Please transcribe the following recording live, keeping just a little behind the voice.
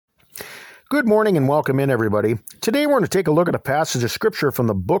Good morning and welcome in, everybody. Today we're going to take a look at a passage of Scripture from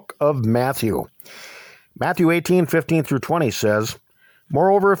the book of Matthew. Matthew 18:15 through 20 says,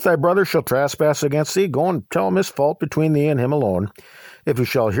 "Moreover, if thy brother shall trespass against thee, go and tell him his fault between thee and him alone. If he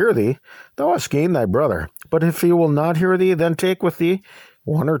shall hear thee, thou hast gained thy brother. But if he will not hear thee, then take with thee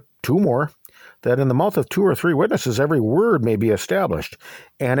one or two more, that in the mouth of two or three witnesses every word may be established.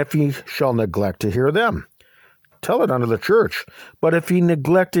 And if he shall neglect to hear them, tell it unto the church. But if he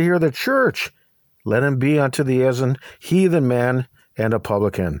neglect to hear the church, let him be unto thee as an heathen man and a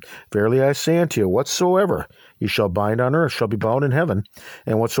publican. Verily I say unto you, whatsoever ye shall bind on earth shall be bound in heaven,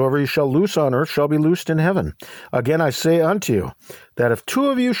 and whatsoever ye shall loose on earth shall be loosed in heaven. Again I say unto you, that if two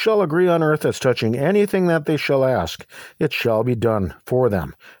of you shall agree on earth as touching anything that they shall ask, it shall be done for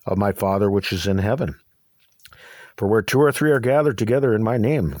them of my Father which is in heaven. For where two or three are gathered together in my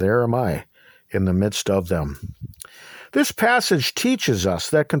name, there am I in the midst of them." This passage teaches us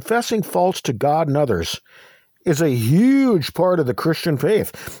that confessing faults to God and others is a huge part of the Christian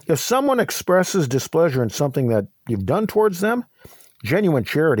faith. If someone expresses displeasure in something that you've done towards them, genuine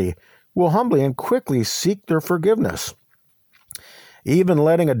charity will humbly and quickly seek their forgiveness. Even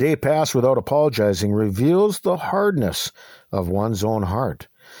letting a day pass without apologizing reveals the hardness of one's own heart.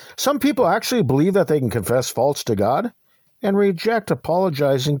 Some people actually believe that they can confess faults to God and reject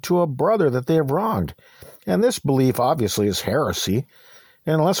apologizing to a brother that they have wronged. And this belief obviously is heresy,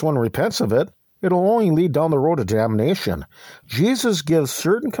 and unless one repents of it, it'll only lead down the road to damnation. Jesus gives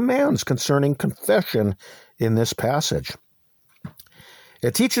certain commands concerning confession in this passage.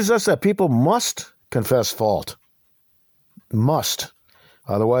 It teaches us that people must confess fault. Must.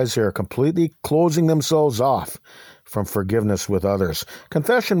 Otherwise, they are completely closing themselves off from forgiveness with others.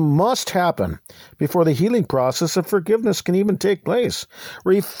 Confession must happen before the healing process of forgiveness can even take place.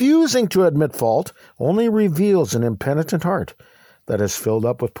 Refusing to admit fault only reveals an impenitent heart that is filled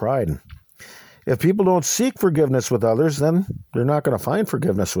up with pride. If people don't seek forgiveness with others, then they're not going to find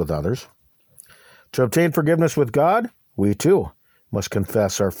forgiveness with others. To obtain forgiveness with God, we too must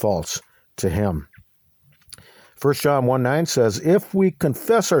confess our faults to Him. 1 John 1:9 says, "If we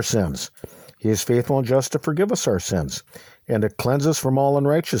confess our sins, He is faithful and just to forgive us our sins and to cleanse us from all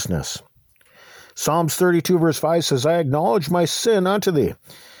unrighteousness." Psalms 32 verse 5 says, "I acknowledge my sin unto thee,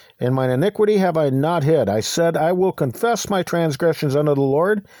 and mine iniquity have I not hid. I said, I will confess my transgressions unto the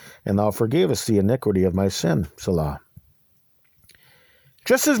Lord, and thou forgavest the iniquity of my sin." Selah.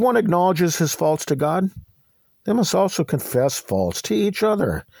 Just as one acknowledges his faults to God, they must also confess faults to each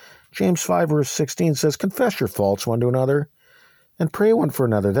other. James 5 verse 16 says, "Confess your faults one to another, and pray one for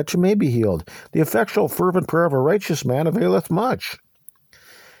another, that you may be healed. The effectual fervent prayer of a righteous man availeth much."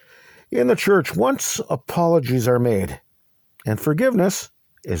 In the church, once apologies are made, and forgiveness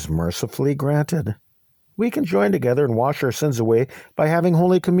is mercifully granted, we can join together and wash our sins away by having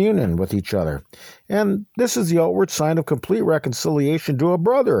Holy Communion with each other. And this is the outward sign of complete reconciliation to a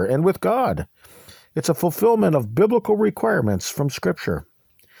brother and with God. It's a fulfillment of biblical requirements from Scripture.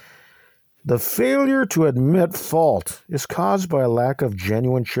 The failure to admit fault is caused by a lack of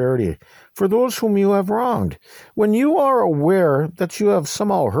genuine charity for those whom you have wronged. When you are aware that you have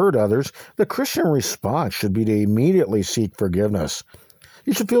somehow hurt others, the Christian response should be to immediately seek forgiveness.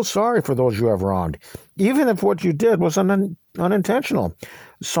 You should feel sorry for those you have wronged, even if what you did was unintentional.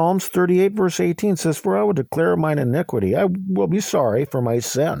 Psalms 38 verse 18 says, "For I will declare mine iniquity. I will be sorry for my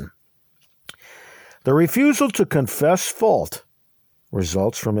sin." The refusal to confess fault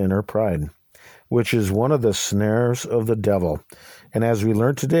results from inner pride, which is one of the snares of the devil. And as we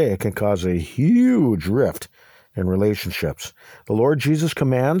learned today, it can cause a huge rift in relationships. The Lord Jesus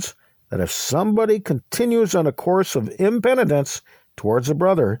commands that if somebody continues on a course of impenitence towards a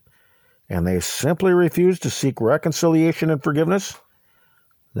brother, and they simply refuse to seek reconciliation and forgiveness,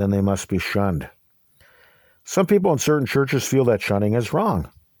 then they must be shunned. Some people in certain churches feel that shunning is wrong,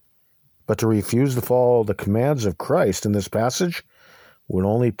 but to refuse to follow the commands of Christ in this passage would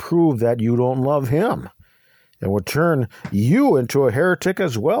only prove that you don't love Him and would turn you into a heretic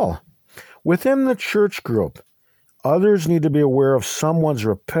as well. Within the church group, others need to be aware of someone's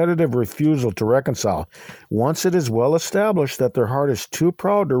repetitive refusal to reconcile. Once it is well established that their heart is too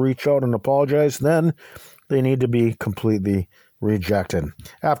proud to reach out and apologize, then they need to be completely rejected.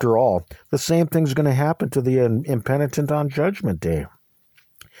 After all, the same thing's going to happen to the impenitent on Judgment Day.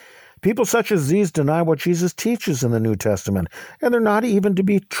 People such as these deny what Jesus teaches in the New Testament, and they're not even to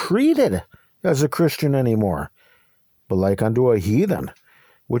be treated as a Christian anymore, but like unto a heathen,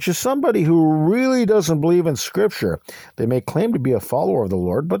 which is somebody who really doesn't believe in Scripture. They may claim to be a follower of the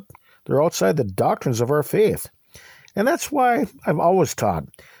Lord, but they're outside the doctrines of our faith. And that's why I've always taught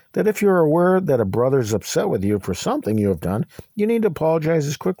that if you're aware that a brother is upset with you for something you have done, you need to apologize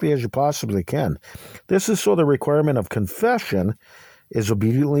as quickly as you possibly can. This is so the requirement of confession is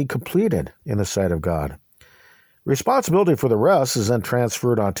obediently completed in the sight of God. Responsibility for the rest is then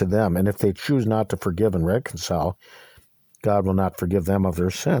transferred onto them, and if they choose not to forgive and reconcile, God will not forgive them of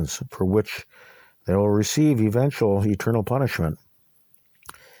their sins, for which they will receive eventual eternal punishment.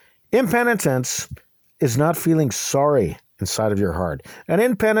 Impenitence is not feeling sorry inside of your heart. An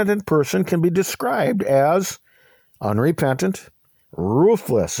impenitent person can be described as unrepentant,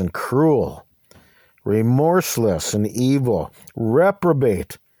 ruthless and cruel, remorseless and evil,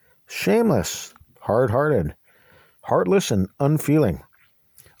 reprobate, shameless, hard-hearted, heartless and unfeeling.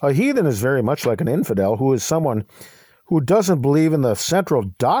 A heathen is very much like an infidel, who is someone who doesn't believe in the central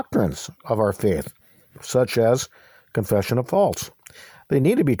doctrines of our faith, such as confession of faults. They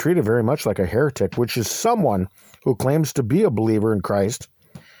need to be treated very much like a heretic, which is someone who claims to be a believer in Christ,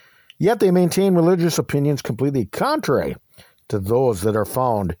 yet they maintain religious opinions completely contrary to those that are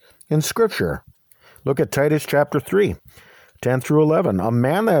found in Scripture. Look at Titus chapter 3, 10 through 11. A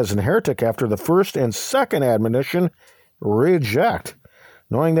man that is an heretic after the first and second admonition reject,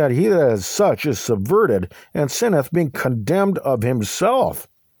 knowing that he that is such is subverted and sinneth, being condemned of himself.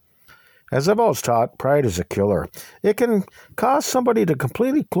 As I've always taught, pride is a killer. It can cause somebody to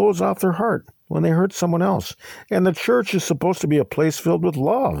completely close off their heart when they hurt someone else. And the church is supposed to be a place filled with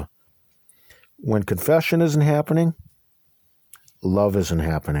love. When confession isn't happening, love isn't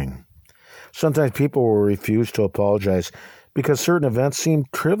happening. Sometimes people will refuse to apologize because certain events seem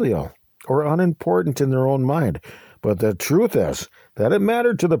trivial or unimportant in their own mind. But the truth is that it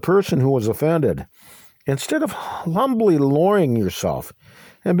mattered to the person who was offended. Instead of humbly lowering yourself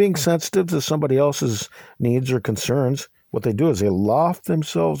and being sensitive to somebody else's needs or concerns, what they do is they loft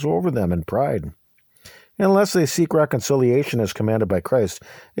themselves over them in pride. And unless they seek reconciliation as commanded by Christ,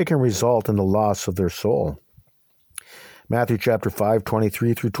 it can result in the loss of their soul. Matthew chapter 5,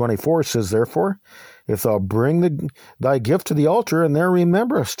 23 through 24 says, Therefore, if thou bring thy gift to the altar, and there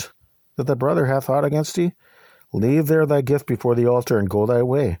rememberest that thy brother hath aught against thee, leave there thy gift before the altar, and go thy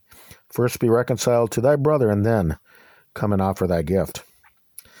way. First be reconciled to thy brother, and then come and offer thy gift.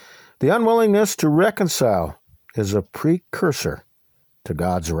 The unwillingness to reconcile is a precursor to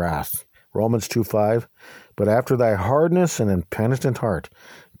God's wrath. Romans 2:5. But after thy hardness and impenitent heart,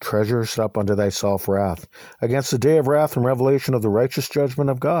 treasurest up unto thyself wrath, against the day of wrath and revelation of the righteous judgment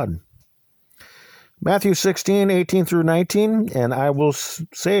of God. Matthew 16, 18 through 19. And I will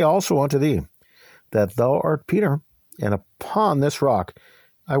say also unto thee, that thou art Peter, and upon this rock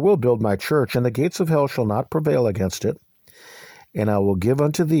I will build my church, and the gates of hell shall not prevail against it. And I will give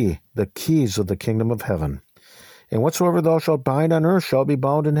unto thee the keys of the kingdom of heaven. And whatsoever thou shalt bind on earth shall be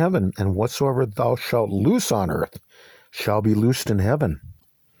bound in heaven, and whatsoever thou shalt loose on earth shall be loosed in heaven.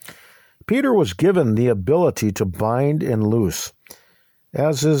 Peter was given the ability to bind and loose,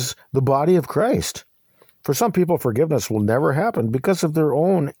 as is the body of Christ. For some people, forgiveness will never happen because of their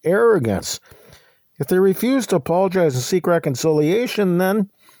own arrogance. If they refuse to apologize and seek reconciliation, then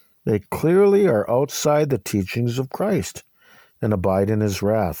they clearly are outside the teachings of Christ and abide in his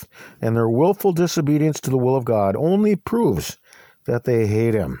wrath. And their willful disobedience to the will of God only proves that they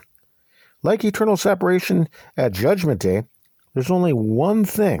hate him. Like eternal separation at Judgment Day, there's only one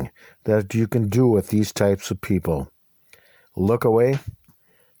thing that you can do with these types of people. Look away,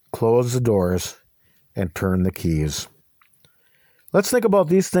 close the doors, and turn the keys. Let's think about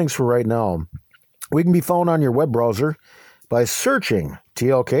these things for right now. We can be found on your web browser by searching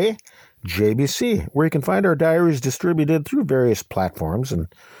tlkjbc, where you can find our diaries distributed through various platforms, and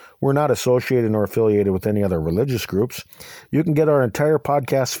we're not associated nor affiliated with any other religious groups. You can get our entire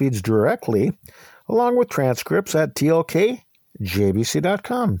podcast feeds directly, along with transcripts at tlkjbc.com.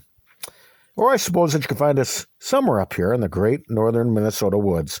 Or I suppose that you can find us somewhere up here in the great northern Minnesota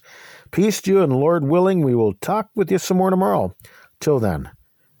woods. Peace to you, and Lord willing, we will talk with you some more tomorrow. Till then,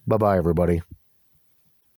 bye-bye, everybody.